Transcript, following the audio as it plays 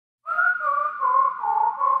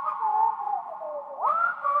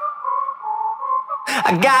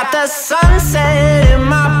I got the sunset in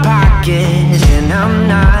my pocket, and I'm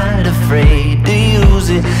not afraid to use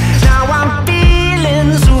it. Now I'm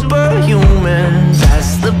feeling superhuman.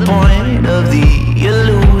 That's the point of the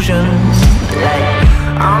illusion. Like,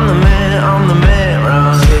 I'm the man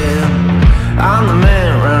round here. I'm the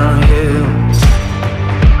man round here.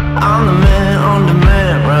 I'm the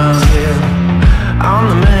man round here. I'm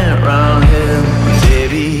the man round here.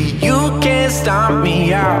 Baby, you can't stomp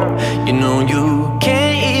me out. You know you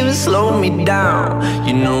can't even slow me down.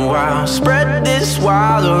 You know I'll spread this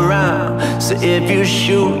wild around. So if you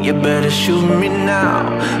shoot, you better shoot me now.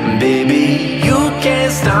 Baby, you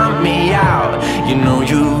can't stomp me out. You know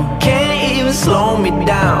you can't even slow me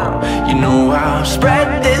down. You know I'll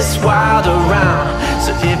spread this wild around.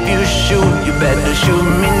 So if you shoot, you better shoot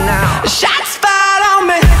me now. Shots fired on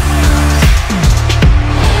me.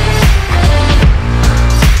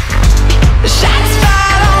 Shots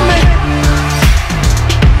fired on me.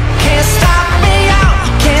 Can't stop me out.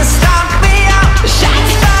 You can't stop me out.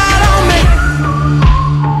 Shots fired on me.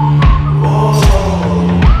 Whoa.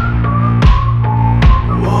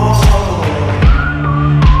 Whoa.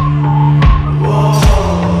 Whoa.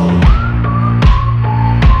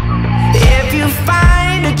 If you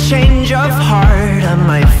find a change of heart, I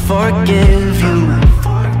might forgive you.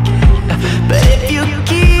 But if you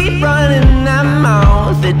keep running that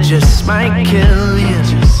mouth, it just might kill you.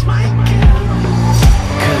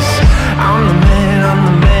 Cause I'm the man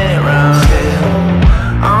round here.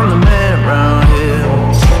 I'm the man round here.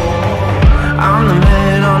 I'm the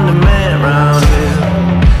man round here.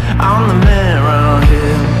 I'm the man round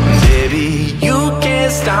here. Baby, you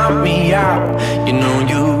can't stomp me out. You know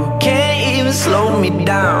you can't even slow me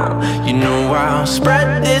down. You know I'll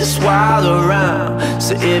spread this wild around.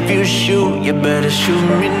 So if you shoot, you better shoot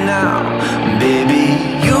me now. Baby,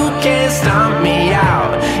 you can't stomp me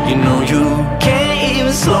out. You know you can't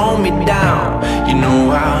even slow me down. You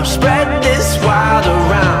know I'll spread this wild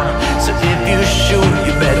around. So if you shoot,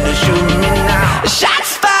 you better shoot me now.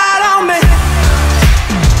 Shots fired on me.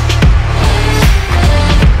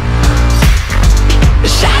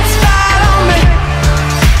 Shots fired on me.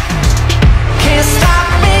 Can't stop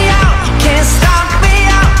me out. You can't stop me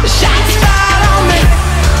out. Shots fired on me.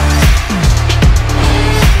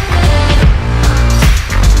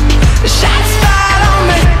 Shots fired on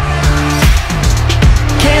me.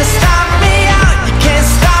 Can't stop me out. You can't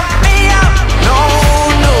stop me out. No,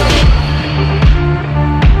 no.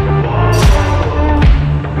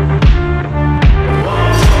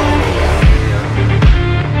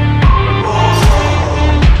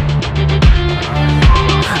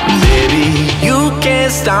 Baby, you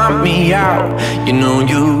can't stomp me out. You know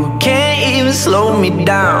you can't even slow me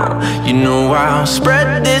down. You know I'll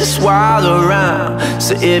spread this wild around.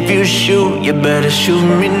 So if you shoot, you better shoot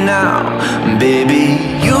me now. Baby,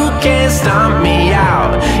 you can't stomp me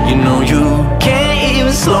out. You know you can't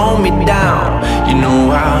even slow me down. You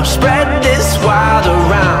know I'll spread this wild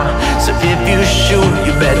around. So if you shoot,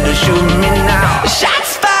 you better shoot me now.